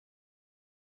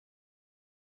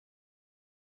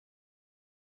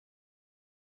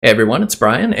Hey everyone, it's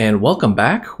Brian, and welcome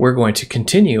back. We're going to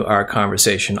continue our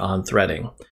conversation on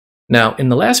threading. Now, in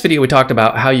the last video, we talked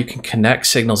about how you can connect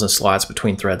signals and slots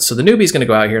between threads. So the newbie's going to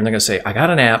go out here and they're going to say, I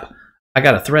got an app, I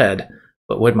got a thread,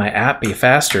 but would my app be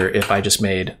faster if I just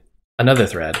made another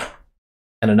thread,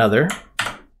 and another,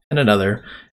 and another,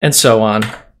 and so on,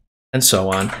 and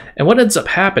so on. And what ends up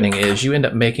happening is you end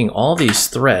up making all these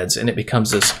threads, and it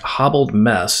becomes this hobbled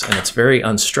mess, and it's very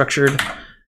unstructured.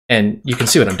 And you can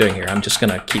see what I'm doing here. I'm just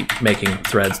going to keep making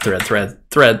threads,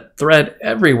 thread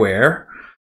everywhere.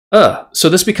 So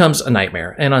this becomes a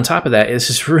nightmare. And on top of that, this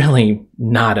is really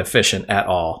not efficient at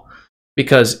all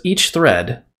because each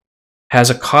thread has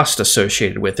a cost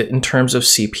associated with it in terms of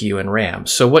CPU and RAM.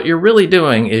 So what you're really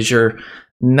doing is you're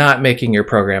not making your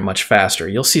program much faster.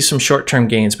 You'll see some short-term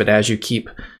gains, but as you keep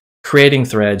creating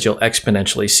threads, you'll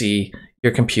exponentially see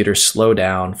your computer slow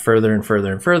down further and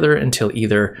further and further until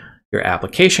either your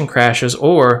application crashes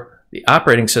or the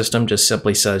operating system just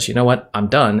simply says, you know what, I'm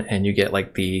done, and you get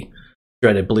like the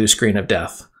dreaded blue screen of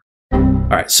death. All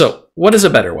right, so what is a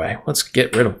better way? Let's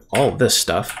get rid of all of this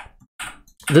stuff.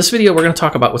 This video, we're going to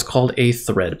talk about what's called a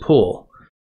thread pool,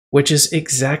 which is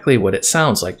exactly what it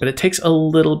sounds like, but it takes a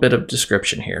little bit of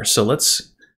description here. So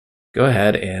let's go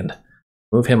ahead and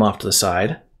move him off to the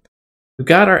side. We've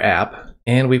got our app,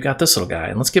 and we've got this little guy,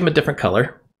 and let's give him a different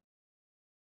color.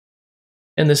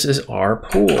 And this is our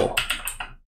pool.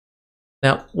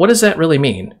 Now, what does that really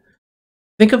mean?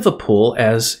 Think of the pool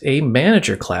as a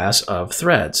manager class of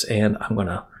threads. And I'm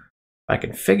gonna, if I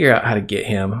can figure out how to get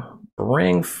him,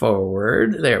 bring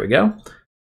forward, there we go.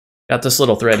 Got this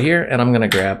little thread here, and I'm gonna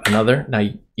grab another. Now,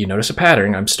 you notice a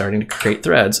pattern. I'm starting to create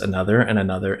threads, another and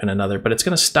another and another, but it's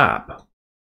gonna stop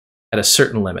at a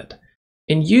certain limit.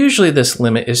 And usually this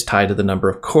limit is tied to the number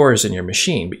of cores in your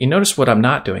machine. But you notice what I'm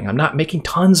not doing. I'm not making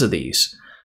tons of these.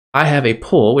 I have a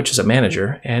pool, which is a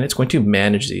manager, and it's going to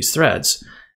manage these threads.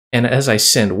 And as I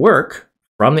send work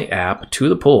from the app to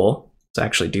the pool, let's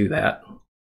actually do that.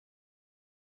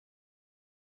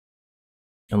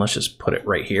 And let's just put it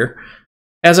right here.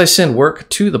 As I send work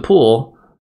to the pool,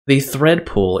 the thread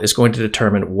pool is going to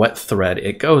determine what thread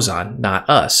it goes on, not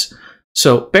us.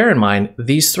 So bear in mind,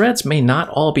 these threads may not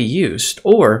all be used,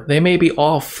 or they may be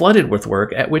all flooded with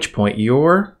work, at which point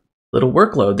your little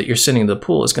workload that you're sending to the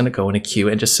pool is going to go in a queue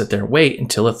and just sit there and wait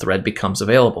until a thread becomes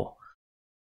available.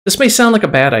 This may sound like a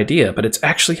bad idea, but it's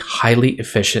actually highly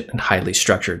efficient and highly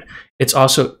structured. It's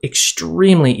also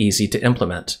extremely easy to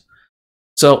implement.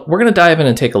 So we're going to dive in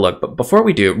and take a look, but before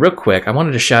we do, real quick, I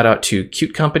wanted to shout out to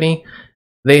Qt Company.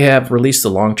 They have released the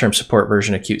long-term support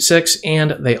version of Qt 6,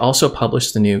 and they also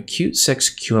published the new Qt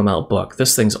 6 QML book.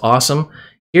 This thing's awesome.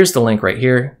 Here's the link right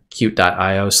here,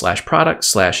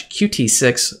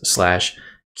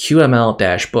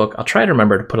 qt.io/product/qt6/QML-book. I'll try to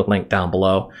remember to put a link down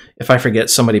below. If I forget,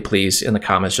 somebody please in the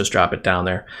comments just drop it down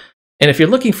there. And if you're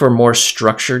looking for more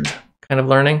structured kind of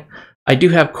learning, I do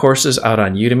have courses out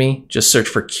on Udemy. Just search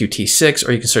for Qt6,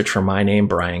 or you can search for my name,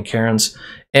 Bryan Cairns,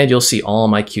 and you'll see all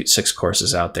my Qt 6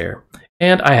 courses out there.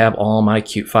 And I have all my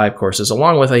Qt 5 courses,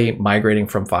 along with a migrating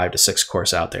from 5 to 6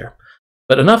 course out there.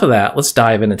 But enough of that, let's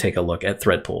dive in and take a look at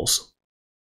thread pools.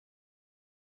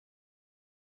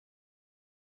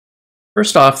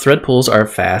 First off, thread pools are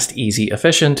fast, easy,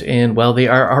 efficient, and well, they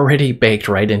are already baked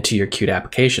right into your Qt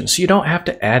application. So you don't have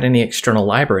to add any external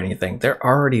library or anything. They're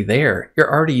already there.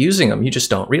 You're already using them. You just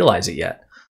don't realize it yet.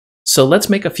 So let's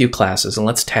make a few classes and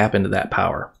let's tap into that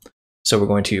power. So we're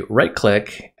going to right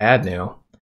click, add new.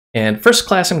 And first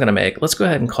class I'm going to make, let's go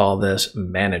ahead and call this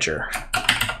manager.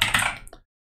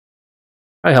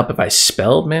 Probably help if I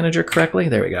spelled manager correctly.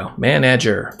 There we go.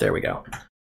 Manager. There we go.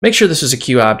 Make sure this is a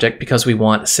queue object because we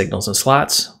want signals and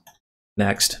slots.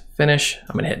 Next, finish.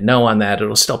 I'm going to hit no on that.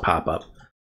 It'll still pop up.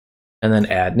 And then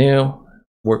add new.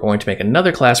 We're going to make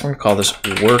another class. We're going to call this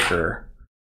worker.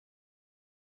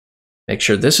 Make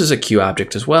sure this is a queue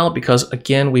object as well because,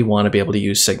 again, we want to be able to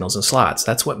use signals and slots.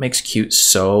 That's what makes Qt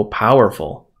so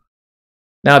powerful.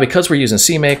 Now, because we're using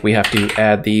CMake, we have to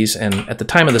add these, and at the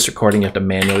time of this recording, you have to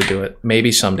manually do it.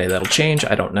 Maybe someday that'll change,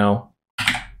 I don't know.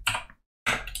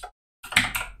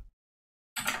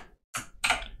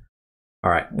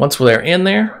 All right, once they're in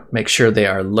there, make sure they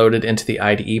are loaded into the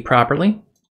IDE properly.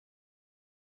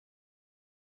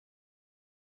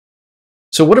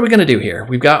 So what are we going to do here?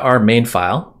 We've got our main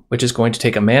file, which is going to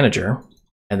take a manager,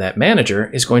 and that manager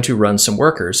is going to run some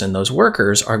workers, and those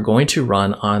workers are going to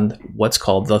run on what's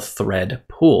called the thread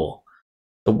pool.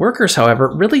 The workers, however,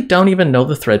 really don't even know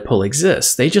the thread pool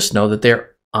exists. They just know that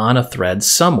they're on a thread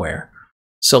somewhere.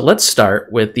 So let's start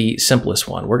with the simplest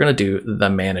one. We're going to do the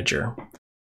manager.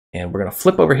 And we're going to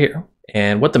flip over here.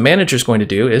 And what the manager is going to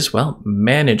do is, well,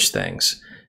 manage things.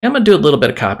 I'm going to do a little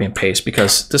bit of copy and paste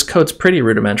because this code's pretty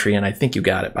rudimentary and I think you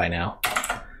got it by now.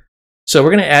 So we're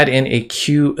going to add in a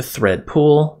queue thread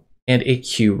pool and a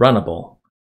queue runnable,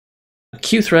 a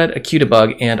queue thread, a queue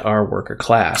debug, and our worker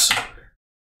class.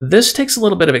 This takes a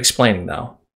little bit of explaining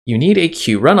though. You need a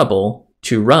queue runnable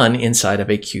to run inside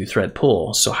of a queue thread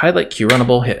pool. So highlight queue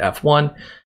runnable, hit F1,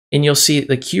 and you'll see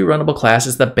the queue runnable class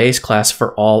is the base class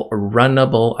for all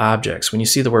runnable objects. When you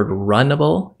see the word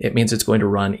runnable, it means it's going to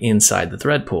run inside the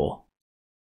thread pool.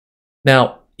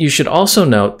 Now, you should also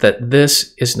note that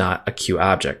this is not a queue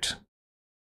object.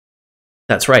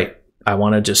 That's right. I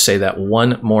want to just say that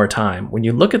one more time. When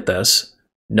you look at this,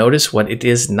 notice what it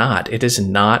is not. It is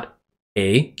not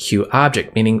a queue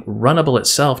object, meaning runnable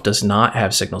itself does not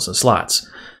have signals and slots.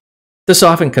 This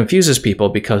often confuses people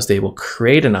because they will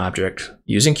create an object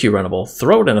using queue runnable,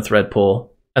 throw it in a thread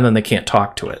pool, and then they can't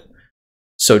talk to it.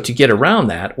 So to get around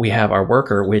that, we have our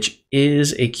worker, which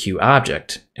is a queue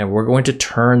object, and we're going to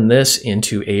turn this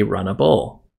into a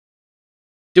runnable.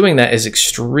 Doing that is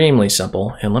extremely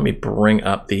simple, and let me bring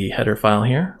up the header file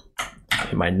here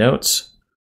in my notes.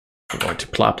 We're going to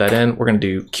plop that in. We're going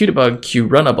to do queue debug, queue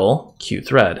runnable, queue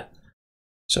thread.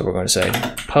 So we're going to say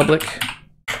public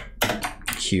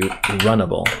queue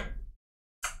runnable.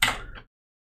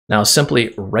 Now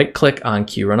simply right click on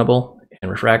queue runnable and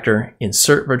refactor,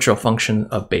 insert virtual function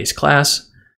of base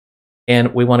class,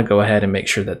 and we want to go ahead and make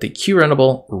sure that the queue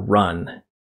runnable run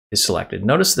is selected.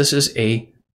 Notice this is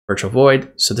a virtual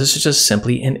void, so this is just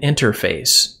simply an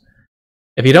interface.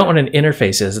 If you don't know what an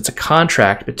interface is, it's a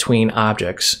contract between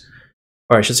objects,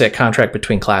 or I should say a contract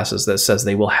between classes that says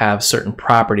they will have certain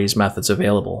properties, methods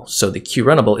available. So the queue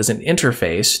runnable is an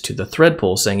interface to the thread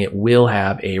pool saying it will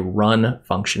have a run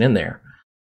function in there.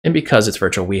 And because it's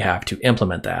virtual, we have to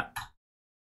implement that.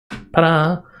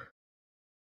 Ta-da!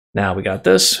 Now we got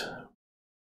this.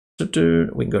 We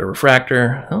can go to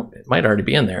refactor. Oh, it might already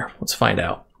be in there. Let's find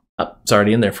out. Oh, it's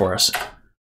already in there for us.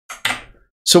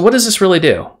 So what does this really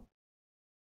do?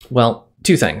 Well,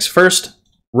 two things. First,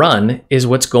 run is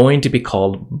what's going to be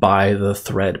called by the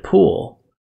thread pool.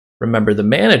 Remember, the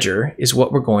manager is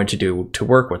what we're going to do to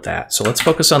work with that. So let's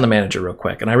focus on the manager real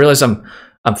quick. And I realize I'm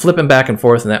flipping back and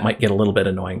forth, and that might get a little bit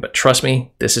annoying, but trust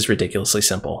me, this is ridiculously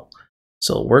simple.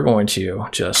 So we're going to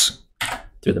just,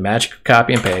 through the magic of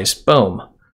copy and paste, boom.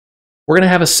 We're going to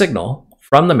have a signal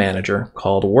from the manager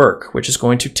called work, which is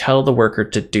going to tell the worker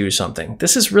to do something.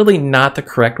 This is really not the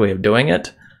correct way of doing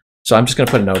it. So I'm just going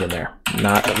to put a note in there.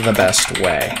 Not the best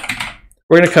way.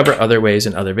 We're going to cover other ways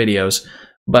in other videos,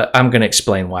 but I'm going to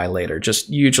explain why later. Just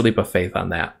huge leap of faith on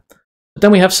that. But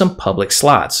then we have some public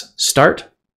slots. Start,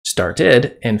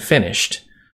 started, and finished.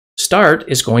 Start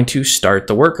is going to start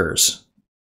the workers.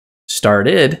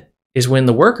 Started is when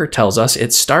the worker tells us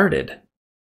it started.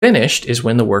 Finished is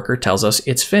when the worker tells us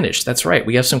it's finished. That's right.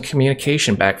 We have some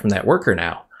communication back from that worker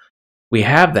now. We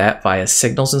have that via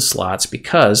signals and slots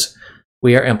because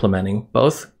we are implementing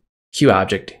both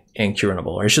QObject and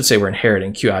QRunnable, or I should say we're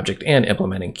inheriting QObject and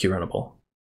implementing QRunnable.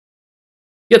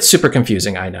 It's super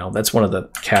confusing, I know. That's one of the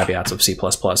caveats of C++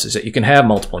 is that you can have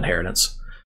multiple inheritance.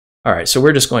 All right, so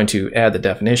we're just going to add the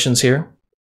definitions here.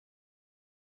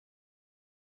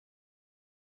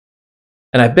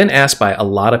 And I've been asked by a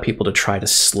lot of people to try to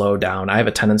slow down. I have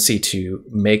a tendency to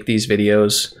make these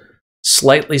videos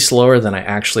slightly slower than I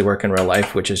actually work in real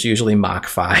life, which is usually Mach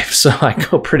 5, so I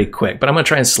go pretty quick, but I'm going to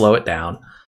try and slow it down.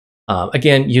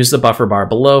 Again, use the buffer bar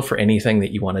below for anything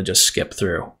that you want to just skip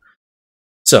through.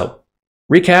 So,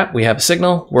 recap, we have a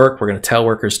signal, work, we're going to tell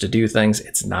workers to do things.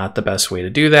 It's not the best way to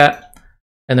do that.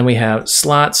 And then we have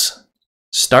slots,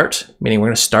 start, meaning we're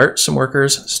going to start some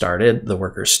workers, started, the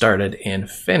workers started, and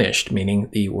finished, meaning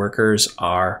the workers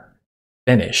are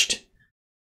finished.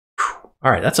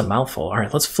 All right, that's a mouthful. All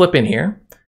right, let's flip in here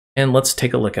and let's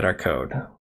take a look at our code.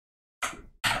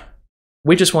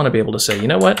 We just want to be able to say, you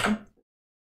know what?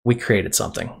 We created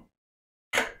something.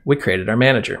 We created our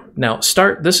manager. Now,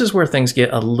 start, this is where things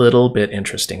get a little bit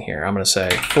interesting here. I'm going to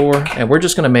say for, and we're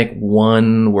just going to make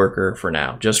one worker for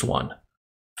now, just one.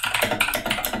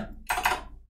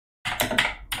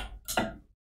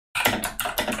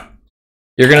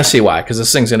 You're going to see why, because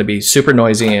this thing's going to be super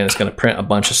noisy and it's going to print a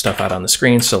bunch of stuff out on the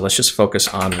screen. So let's just focus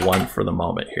on one for the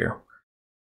moment here.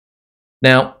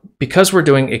 Now, because we're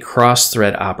doing a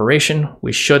cross-thread operation,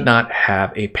 we should not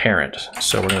have a parent.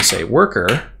 So we're going to say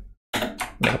worker,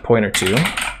 make a pointer to.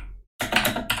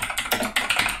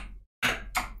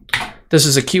 This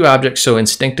is a QObject, so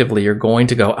instinctively you're going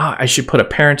to go, I should put a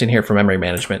parent in here for memory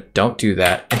management. Don't do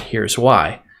that, and here's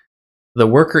why. The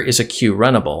worker is a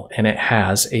QRunnable, and it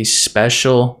has a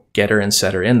special getter and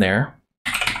setter in there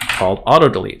called auto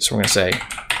delete. So we're going to say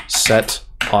set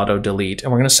auto delete,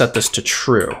 and we're going to set this to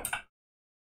true.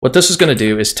 What this is going to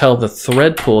do is tell the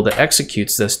thread pool that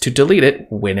executes this to delete it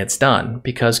when it's done,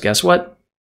 because guess what?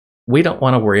 We don't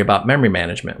want to worry about memory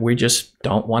management. We just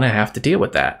don't want to have to deal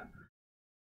with that.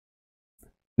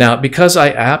 Now, because I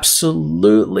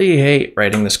absolutely hate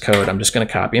writing this code, I'm just going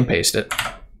to copy and paste it.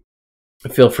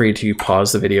 Feel free to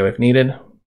pause the video if needed.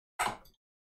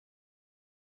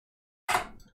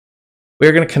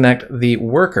 We're going to connect the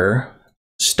worker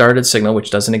started signal,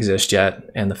 which doesn't exist yet,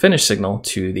 and the finished signal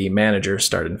to the manager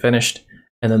started and finished.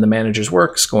 And then the manager's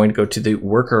work is going to go to the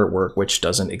worker work, which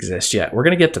doesn't exist yet. We're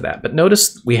going to get to that, but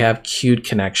notice we have queued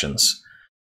connections.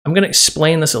 I'm going to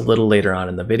explain this a little later on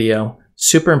in the video.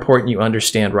 Super important you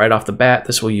understand right off the bat,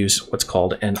 this will use what's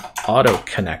called an auto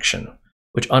connection,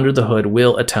 which under the hood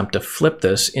will attempt to flip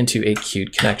this into a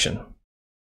queued connection.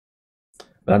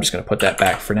 But I'm just going to put that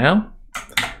back for now.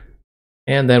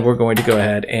 And then we're going to go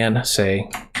ahead and say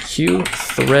queue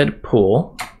thread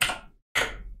pool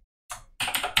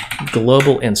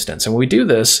global instance. And when we do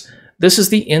this, this is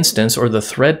the instance or the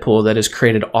thread pool that is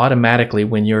created automatically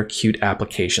when your queued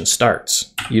application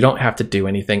starts. You don't have to do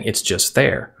anything, it's just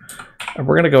there. And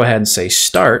we're going to go ahead and say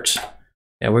start,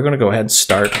 and we're going to go ahead and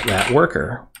start that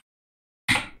worker.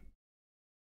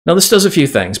 Now this does a few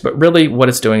things, but really what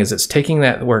it's doing is it's taking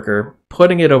that worker,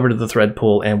 putting it over to the thread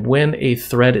pool, and when a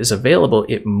thread is available,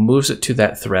 it moves it to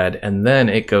that thread, and then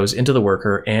it goes into the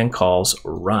worker and calls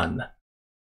run.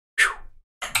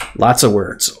 Lots of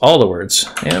words, all the words,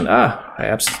 and I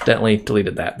accidentally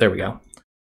deleted that. There we go.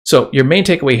 So your main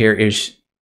takeaway here is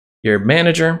your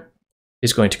manager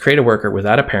is going to create a worker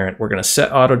without a parent. We're going to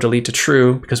set auto delete to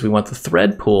true because we want the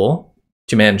thread pool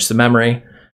to manage the memory.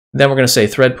 Then we're going to say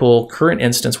thread pool current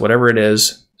instance, whatever it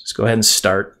is, just go ahead and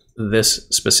start this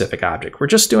specific object. We're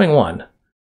just doing one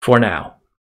for now.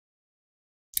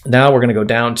 Now we're going to go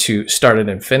down to started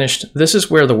and finished. This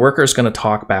is where the worker is going to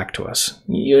talk back to us.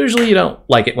 Usually you don't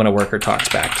like it when a worker talks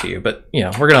back to you, but you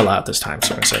know, we're going to allow it this time.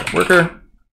 So we're going to say worker,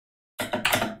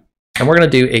 and we're going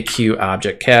to do a queue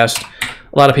object cast.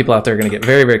 A lot of people out there are going to get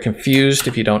very, very confused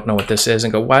if you don't know what this is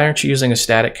and go, why aren't you using a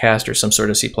static cast or some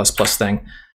sort of C++ thing?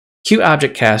 Queue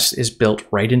object cast is built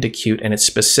right into Qt, and it's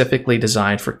specifically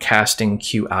designed for casting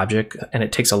queue object, and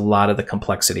it takes a lot of the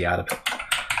complexity out of it.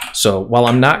 So while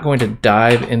I'm not going to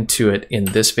dive into it in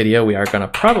this video, we are going to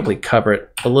probably cover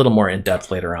it a little more in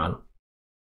depth later on.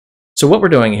 So what we're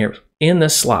doing here in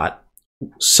this slot,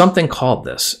 something called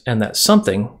this, and that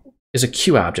something is a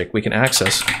queue object we can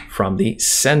access from the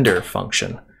sender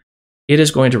function. It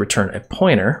is going to return a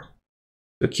pointer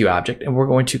to a queue object, and we're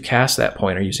going to cast that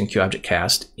pointer using queue object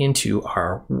cast into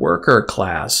our worker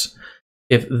class.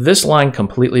 If this line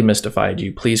completely mystified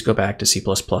you, please go back to C++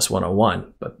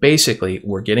 101. But basically,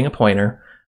 we're getting a pointer,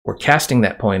 we're casting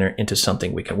that pointer into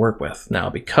something we can work with. Now,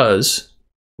 because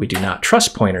we do not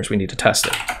trust pointers, we need to test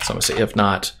it. So I'm going to say if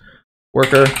not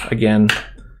worker. Again,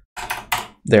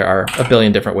 there are a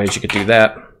billion different ways you could do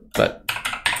that, but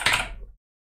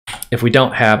if we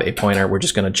don't have a pointer, we're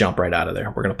just going to jump right out of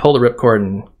there. We're going to pull the ripcord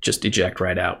and just eject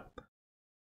right out.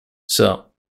 So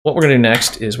what we're going to do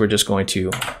next is we're just going to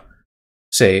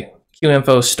say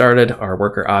qinfo started our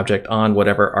worker object on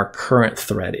whatever our current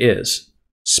thread is.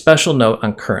 Special note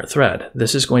on current thread.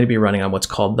 This is going to be running on what's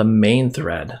called the main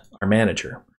thread, our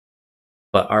manager.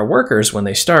 But our workers, when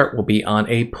they start, will be on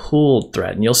a pooled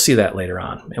thread, and you'll see that later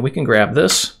on. And we can grab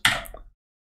this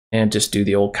and just do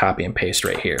the old copy and paste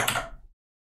right here.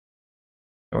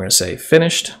 We're going to say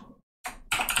finished.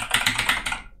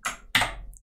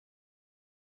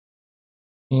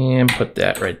 And put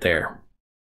that right there.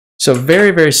 So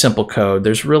very, very simple code.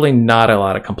 There's really not a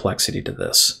lot of complexity to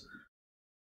this.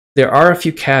 There are a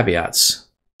few caveats.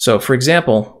 So for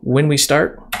example, when we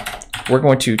start, we're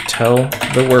going to tell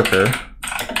the worker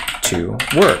to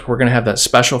work. We're going to have that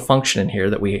special function in here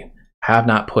that we have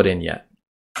not put in yet.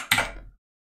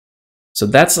 So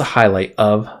that's the highlight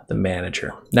of the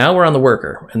manager. Now we're on the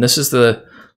worker, and this is the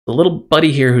little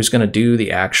buddy here who's going to do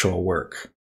the actual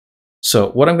work. So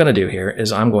what I'm going to do here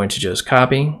is I'm going to just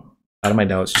copy out of my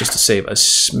notes just to save a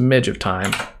smidge of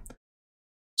time.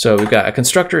 So we've got a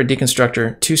constructor, a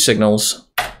deconstructor, two signals,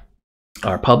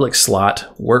 our public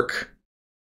slot, work,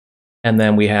 and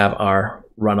then we have our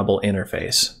runnable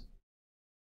interface.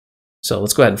 So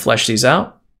let's go ahead and flesh these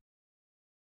out.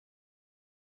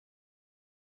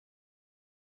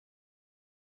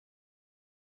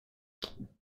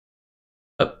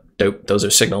 Oh, dope, those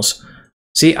are signals.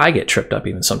 See, I get tripped up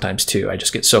even sometimes too. I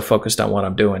just get so focused on what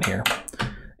I'm doing here.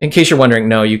 In case you're wondering,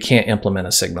 no, you can't implement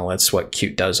a signal. That's what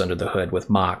Qt does under the hood with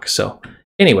mock. So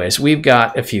anyways, we've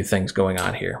got a few things going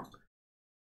on here.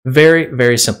 Very,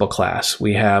 very simple class.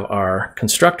 We have our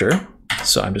constructor,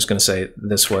 So I'm just going to say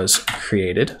this was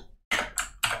created.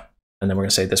 And then we're going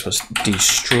to say this was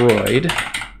destroyed.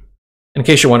 In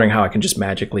case you're wondering how I can just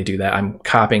magically do that, I'm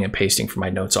copying and pasting from my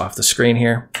notes off the screen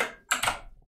here.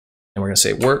 And we're going to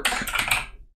say work.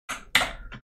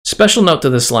 Special note to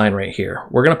this line right here.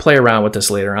 We're going to play around with this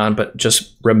later on, but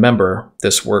just remember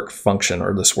this work function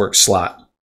or this work slot.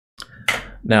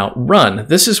 Now run,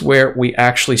 this is where we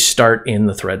actually start in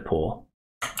the thread pool.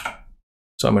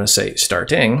 So I'm going to say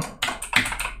starting.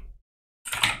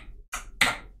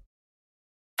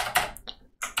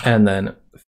 And then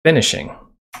finishing.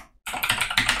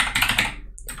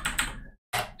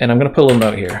 And I'm going to put a little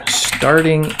note here.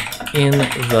 Starting in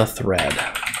the thread.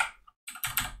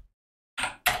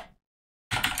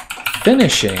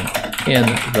 Finishing in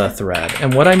the thread.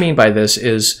 And what I mean by this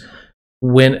is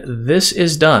when this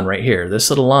is done right here, this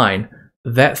little line,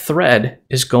 that thread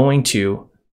is going to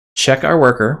check our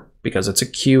worker because it's a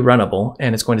queue runnable,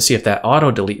 and it's going to see if that auto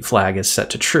delete flag is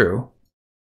set to true,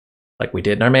 like we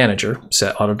did in our manager,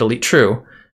 set auto delete true.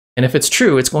 And if it's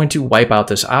true, it's going to wipe out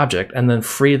this object and then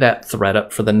free that thread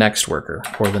up for the next worker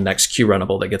or the next queue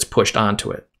runnable that gets pushed onto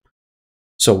it.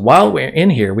 So while we're in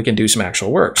here, we can do some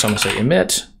actual work. So I'm going to say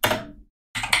emit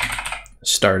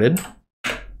started.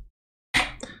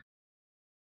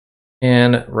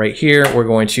 And right here, we're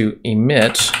going to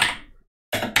emit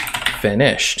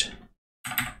finished.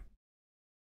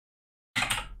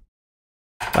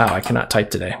 Wow, I cannot type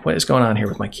today. What is going on here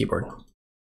with my keyboard?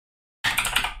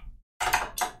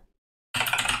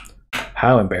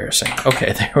 How embarrassing.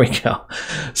 Okay, there we go.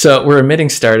 So we're emitting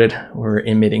started, we're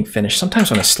emitting finished.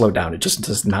 Sometimes when I slow down, it just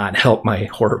does not help my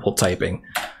horrible typing.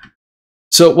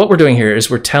 So what we're doing here is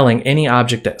we're telling any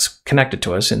object that's connected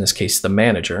to us, in this case the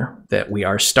manager, that we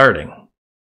are starting,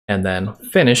 and then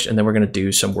finished, and then we're going to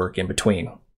do some work in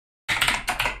between.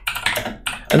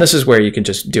 And this is where you can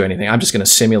just do anything. I'm just going to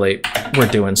simulate we're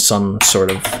doing some sort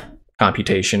of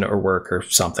computation or work or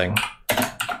something.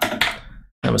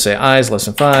 I'm going to say I is less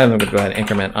than 5. I'm going to go ahead and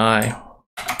increment I.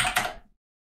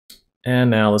 And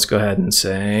now let's go ahead and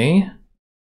say,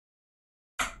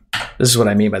 this is what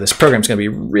I mean by this program's going to be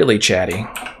really chatty.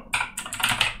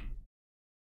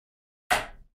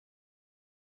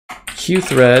 Queue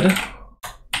thread,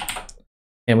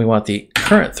 and we want the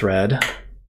current thread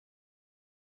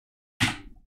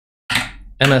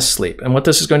ms sleep. And what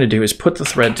this is going to do is put the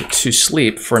thread to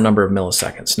sleep for a number of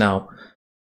milliseconds. Now,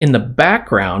 in the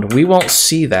background, we won't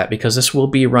see that because this will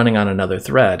be running on another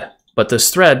thread. But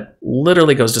this thread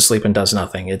literally goes to sleep and does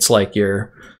nothing. It's like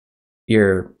your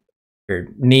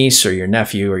niece or your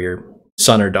nephew or your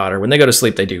son or daughter. When they go to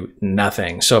sleep, they do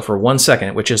nothing. So for 1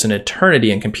 second, which is an eternity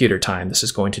in computer time, this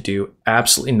is going to do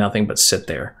absolutely nothing but sit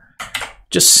there,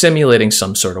 just simulating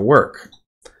some sort of work.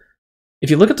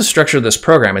 If you look at the structure of this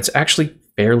program, it's actually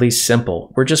fairly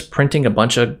simple. We're just printing a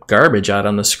bunch of garbage out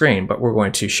on the screen, but we're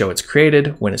going to show it's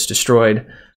created, when it's destroyed.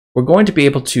 We're going to be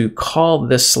able to call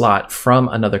this slot from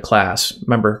another class.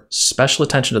 Remember, special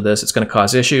attention to this, it's going to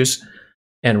cause issues.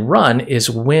 And run is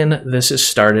when this is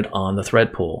started on the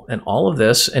thread pool. And all of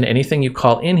this and anything you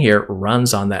call in here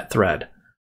runs on that thread,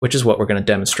 which is what we're going to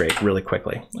demonstrate really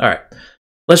quickly. All right,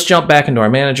 let's jump back into our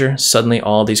manager. Suddenly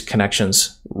all these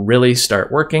connections really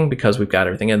start working because we've got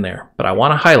everything in there. But I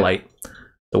want to highlight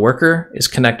the worker is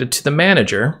connected to the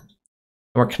manager, and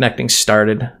we're connecting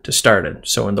started to started.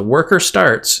 So when the worker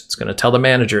starts, it's going to tell the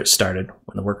manager it started.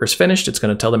 When the worker's finished, it's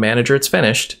going to tell the manager it's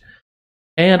finished.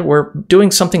 And we're doing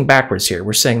something backwards here.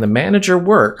 We're saying the manager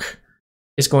work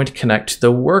is going to connect to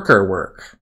the worker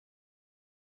work.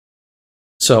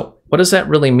 So what does that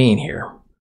really mean here?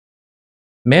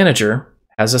 Manager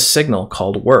has a signal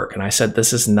called work, and I said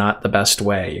this is not the best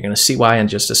way. You're going to see why in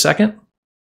just a second.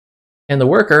 And the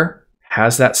worker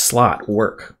has that slot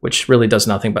work, which really does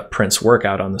nothing but prints work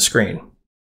out on the screen.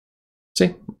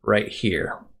 See, right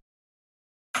here.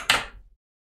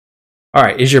 All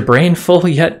right, is your brain full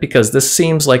yet? Because this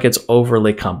seems like it's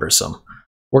overly cumbersome.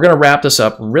 We're going to wrap this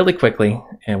up really quickly,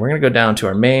 and we're going to go down to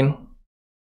our main,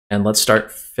 and let's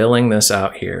start filling this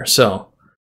out here. So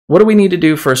what do we need to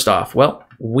do first off? Well,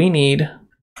 we need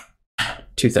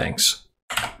two things.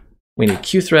 We need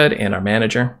QThread and our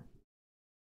manager.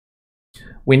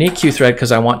 We need QThread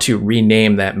because I want to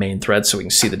rename that main thread so we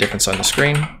can see the difference on the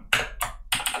screen.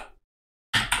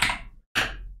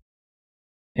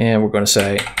 And we're going to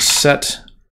say set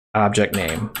object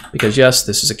name, because yes,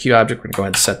 this is a Q object. We're going to go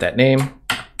ahead and set that name,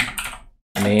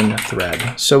 main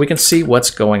thread, so we can see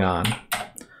what's going on.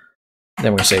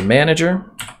 Then we're going to say manager.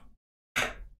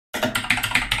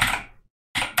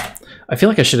 I feel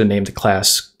like I should have named the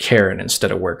class Karen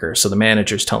instead of worker, so the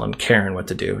manager's telling Karen what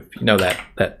to do. You know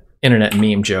that internet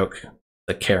meme joke,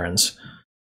 the Cairns.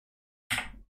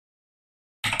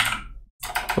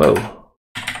 Whoa.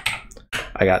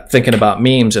 I got thinking about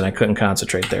memes and I couldn't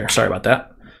concentrate there. Sorry about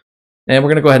that. And we're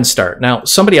going to go ahead and start. Now,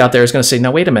 somebody out there is going to say,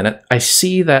 now, wait a minute. I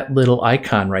see that little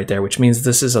icon right there, which means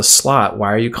this is a slot.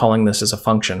 Why are you calling this as a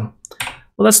function?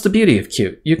 Well, that's the beauty of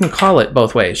Qt. You can call it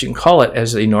both ways. You can call it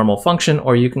as a normal function,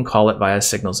 or you can call it via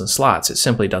signals and slots. It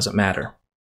simply doesn't matter.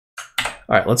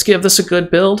 All right, let's give this a good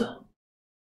build.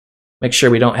 Make sure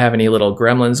we don't have any little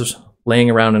gremlins laying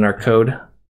around in our code.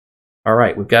 All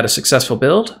right, we've got a successful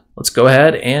build. Let's go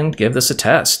ahead and give this a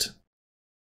test.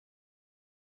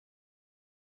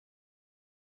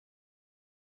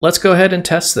 Let's go ahead and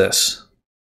test this.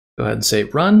 Go ahead and say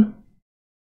run.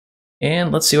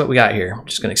 And let's see what we got here. I'm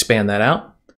just going to expand that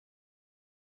out.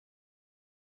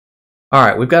 All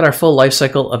right, we've got our full life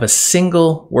cycle of a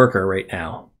single worker right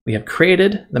now. We have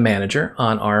created the manager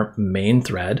on our main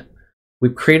thread.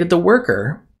 We've created the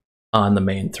worker on the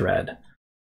main thread.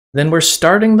 Then we're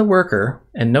starting the worker,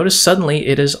 and notice suddenly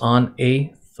it is on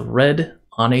a thread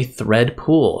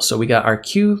pool. So we got our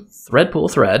Q thread pool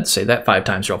thread, say that 5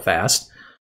 times real fast.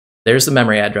 There's the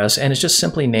memory address, and it's just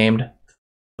simply named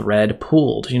thread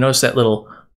pooled. You notice that little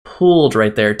pooled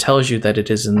right there tells you that it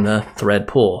is in the thread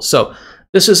pool. So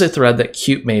this is a thread that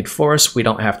Qt made for us. We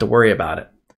don't have to worry about it.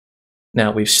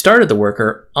 Now we've started the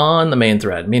worker on the main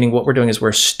thread, meaning what we're doing is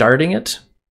we're starting it,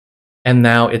 and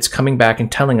now it's coming back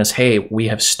and telling us, hey, we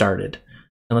have started.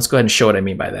 And let's go ahead and show what I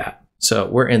mean by that. So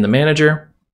we're in the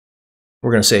manager.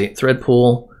 We're going to say thread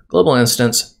pool, global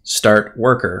instance, start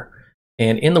worker.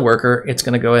 And in the worker, it's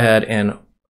going to go ahead and,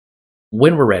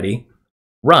 when we're ready,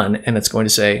 run, and it's going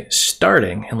to say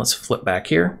starting. And let's flip back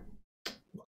here.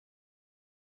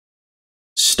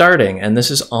 Starting, and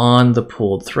this is on the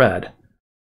pooled thread.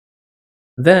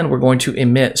 Then we're going to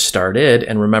emit started,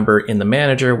 and remember in the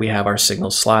manager we have our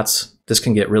signal slots. This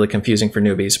can get really confusing for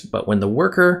newbies, but when the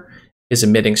worker is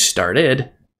emitting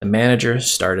started, the manager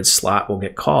started slot will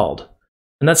get called.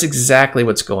 And that's exactly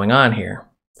what's going on here.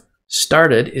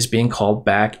 Started is being called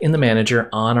back in the manager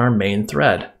on our main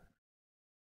thread.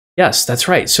 Yes, that's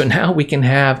right. So now we can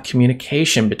have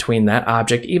communication between that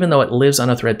object, even though it lives on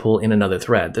a thread pool in another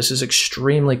thread. This is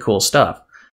extremely cool stuff.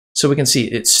 So we can see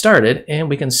it started, and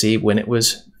we can see when it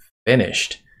was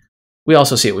finished. We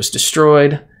also see it was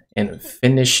destroyed and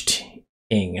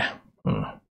finished-ing.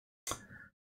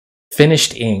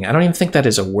 Finished-ing. I don't even think that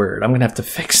is a word. I'm going to have to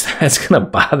fix that. It's going to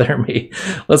bother me.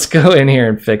 Let's go in here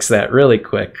and fix that really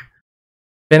quick.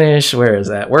 Finish, where is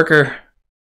that? Worker.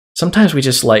 Sometimes we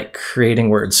just like creating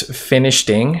words.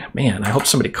 Finished-ing. Man, I hope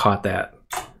somebody caught that.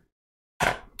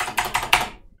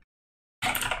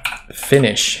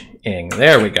 Finish-ing.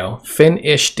 There we go.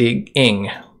 Finished-ing.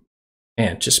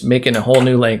 Man, just making a whole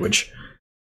new language.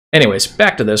 Anyways,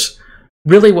 back to this.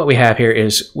 Really what we have here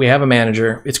is we have a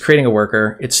manager. It's creating a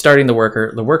worker. It's starting the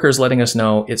worker. The worker is letting us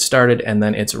know it started, and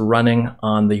then it's running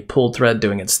on the pulled thread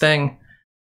doing its thing.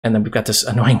 And then we've got this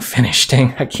annoying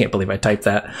finished-ing. I can't believe I typed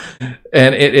that.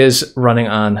 And it is running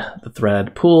on the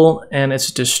thread pool, and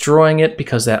it's destroying it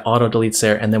because that auto deletes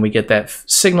there. And then we get that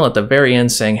signal at the very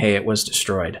end saying, hey, it was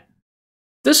destroyed.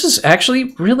 This is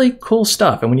actually really cool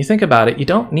stuff. And when you think about it, you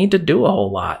don't need to do a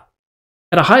whole lot.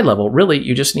 At a high level, really,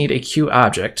 you just need a Q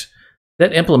object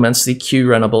that implements the Q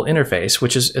runnable interface,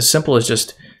 which is as simple as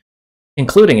just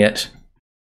including it,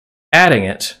 adding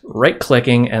it,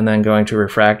 right-clicking, and then going to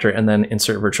refactor, and then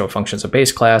insert virtual functions of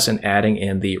base class and adding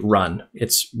in the run.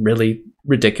 It's really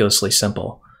ridiculously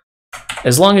simple.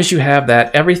 As long as you have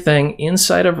that, everything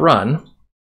inside of run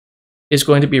is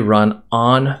going to be run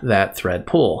on that thread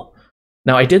pool.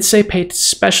 Now, I did say pay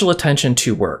special attention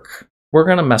to work. We're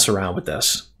going to mess around with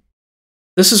this.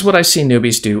 This is what I see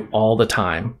newbies do all the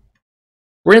time.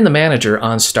 We're in the manager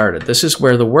on started. This is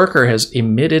where the worker has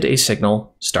emitted a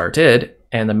signal, started,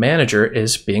 and the manager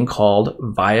is being called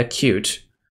via Qt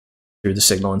through the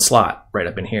signal and slot right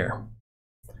up in here.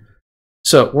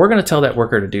 So we're going to tell that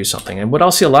worker to do something. And what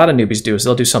I'll see a lot of newbies do is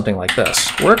they'll do something like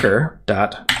this. Worker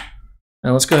dot,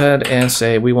 and let's go ahead and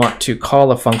say we want to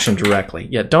call a function directly.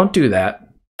 Yeah, don't do that.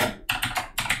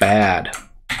 Bad.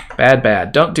 Bad,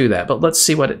 bad. Don't do that. But let's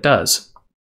see what it does.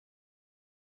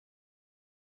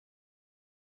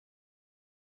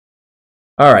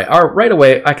 All right, right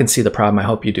away, I can see the problem. I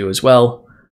hope you do as well.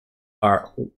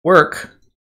 Our work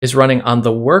is running on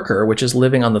the worker, which is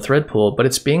living on the thread pool, but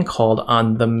it's being called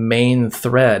on the main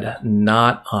thread,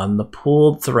 not on the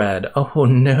pooled thread. Oh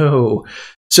no.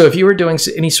 So if you were doing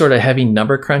any sort of heavy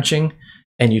number crunching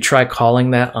and you try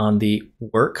calling that on the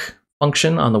work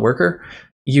function on the worker,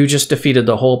 you just defeated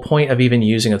the whole point of even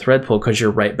using a thread pool because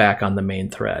you're right back on the main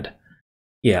thread.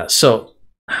 Yeah, so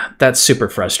that's super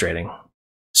frustrating.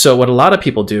 So what a lot of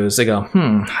people do is they go,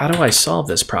 how do I solve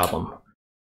this problem?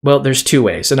 Well, there's two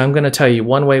ways, and I'm going to tell you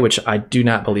one way which I do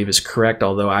not believe is correct,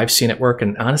 although I've seen it work,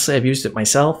 and honestly, I've used it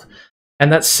myself,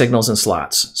 and that's signals and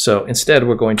slots. So instead,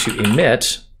 we're going to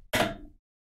emit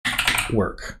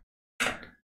work.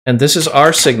 And this is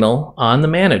our signal on the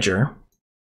manager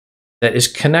that is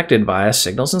connected via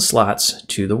signals and slots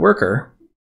to the worker.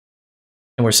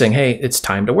 And we're saying, hey, it's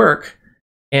time to work.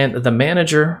 And the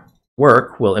manager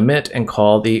work will emit and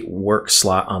call the work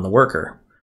slot on the worker.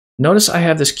 Notice I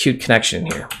have this queued connection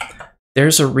here.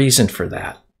 There's a reason for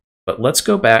that. But let's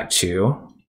go back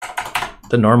to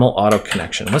the normal auto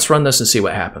connection. Let's run this and see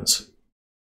what happens.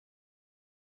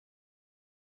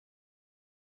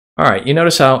 All right, you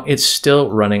notice how it's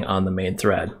still running on the main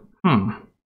thread.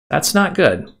 That's not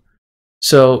good.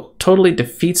 So totally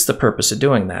defeats the purpose of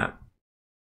doing that.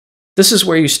 This is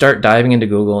where you start diving into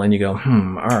Google and you go,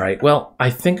 all right, well,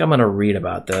 I think I'm going to read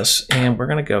about this. And we're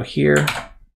going to go here,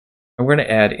 and we're going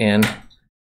to add in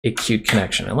a queued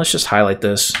connection. And let's just highlight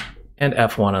this and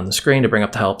F1 on the screen to bring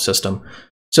up the help system.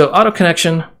 So auto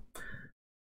connection,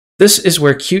 this is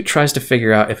where Qt tries to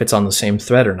figure out if it's on the same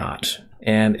thread or not.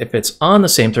 And if it's on the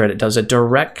same thread, it does a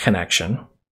direct connection.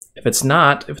 If it's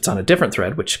not, if it's on a different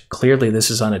thread, which clearly this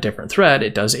is on a different thread,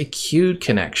 it does a queued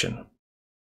connection.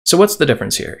 So what's the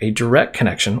difference here? A direct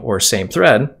connection, or same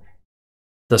thread,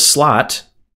 the slot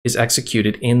is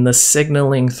executed in the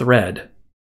signaling thread,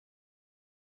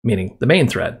 meaning the main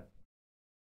thread.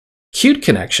 Queued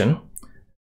connection,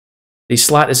 the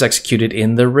slot is executed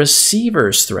in the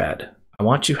receiver's thread. I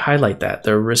want you to highlight that,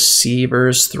 the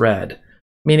receiver's thread,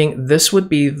 meaning this would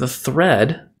be the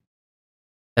thread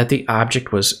that the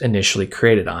object was initially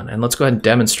created on. And let's go ahead and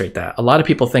demonstrate that. A lot of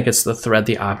people think it's the thread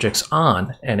the object's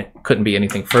on, and it couldn't be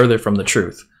anything further from the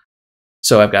truth.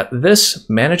 So I've got this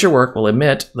manager work will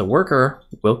emit, the worker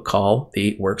will call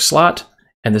the work slot,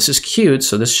 and this is queued,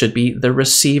 so this should be the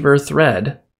receiver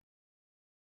thread.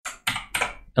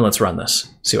 And let's run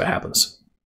this, see what happens.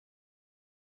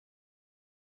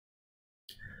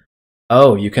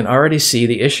 Oh, you can already see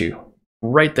the issue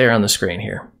right there on the screen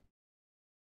here.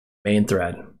 Main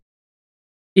thread.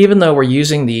 Even though we're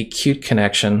using the queued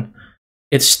connection,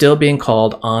 it's still being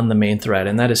called on the main thread,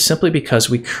 and that is simply because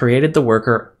we created the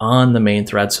worker on the main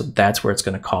thread, so that's where it's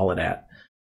going to call it at.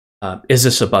 Is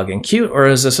this a bug in Qt, or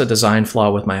is this a design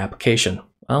flaw with my application?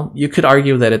 Well, you could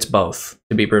argue that it's both,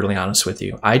 to be brutally honest with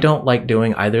you. I don't like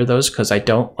doing either of those because I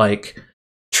don't like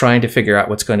trying to figure out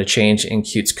what's going to change in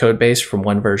Qt's code base from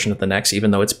one version to the next,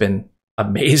 even though it's been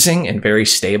amazing and very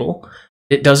stable.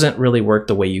 It doesn't really work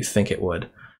the way you think it would.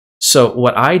 So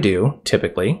what I do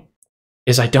typically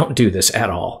is I don't do this at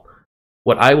all.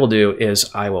 What I will do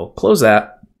is I will close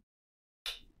that,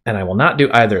 and I will not do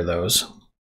either of those.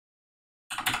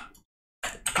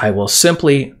 I will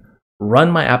simply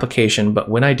run my application, but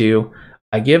when I do,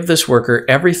 I give this worker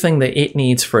everything that it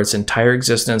needs for its entire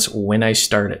existence when I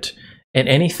start it. And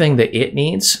anything that it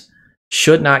needs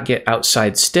should not get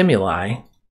outside stimuli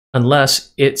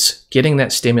unless it's getting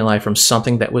that stimuli from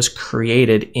something that was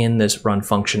created in this run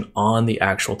function on the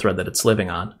actual thread that it's living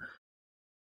on.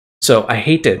 So I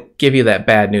hate to give you that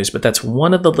bad news, but that's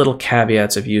one of the little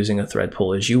caveats of using a thread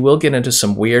pool is you will get into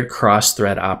some weird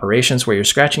cross-thread operations where you're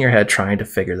scratching your head trying to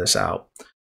figure this out.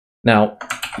 Now,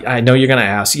 I know you're going to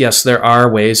ask, yes, there are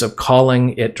ways of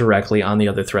calling it directly on the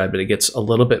other thread, but it gets a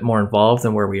little bit more involved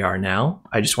than where we are now.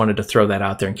 I just wanted to throw that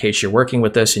out there in case you're working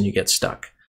with this and you get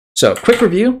stuck. So, quick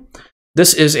review.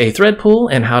 This is a thread pool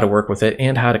and how to work with it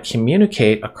and how to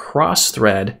communicate across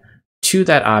thread to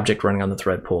that object running on the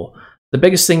thread pool. The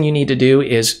biggest thing you need to do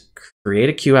is create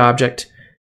a queue object,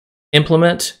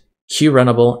 implement queue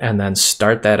runnable, and then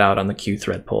start that out on the queue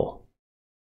thread pool.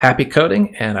 Happy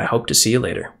coding, and I hope to see you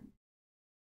later.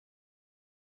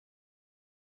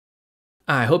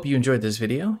 I hope you enjoyed this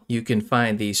video. You can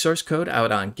find the source code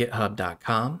out on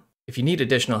github.com. If you need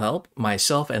additional help,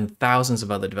 myself and thousands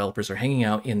of other developers are hanging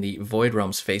out in the Void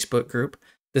Realms Facebook group.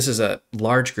 This is a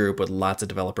large group with lots of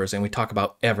developers, and we talk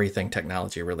about everything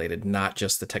technology related, not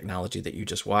just the technology that you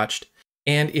just watched.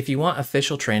 And if you want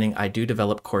official training, I do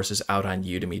develop courses out on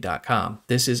udemy.com.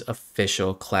 This is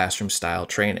official classroom style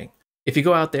training. If you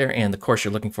go out there and the course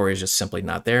you're looking for is just simply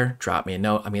not there, drop me a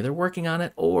note. I'm either working on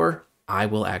it or I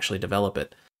will actually develop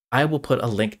it. I will put a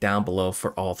link down below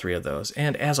for all three of those.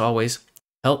 And as always,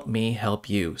 help me help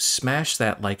you. Smash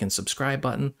that like and subscribe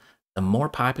button. The more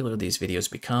popular these videos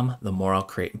become, the more I'll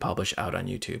create and publish out on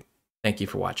YouTube. Thank you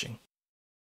for watching.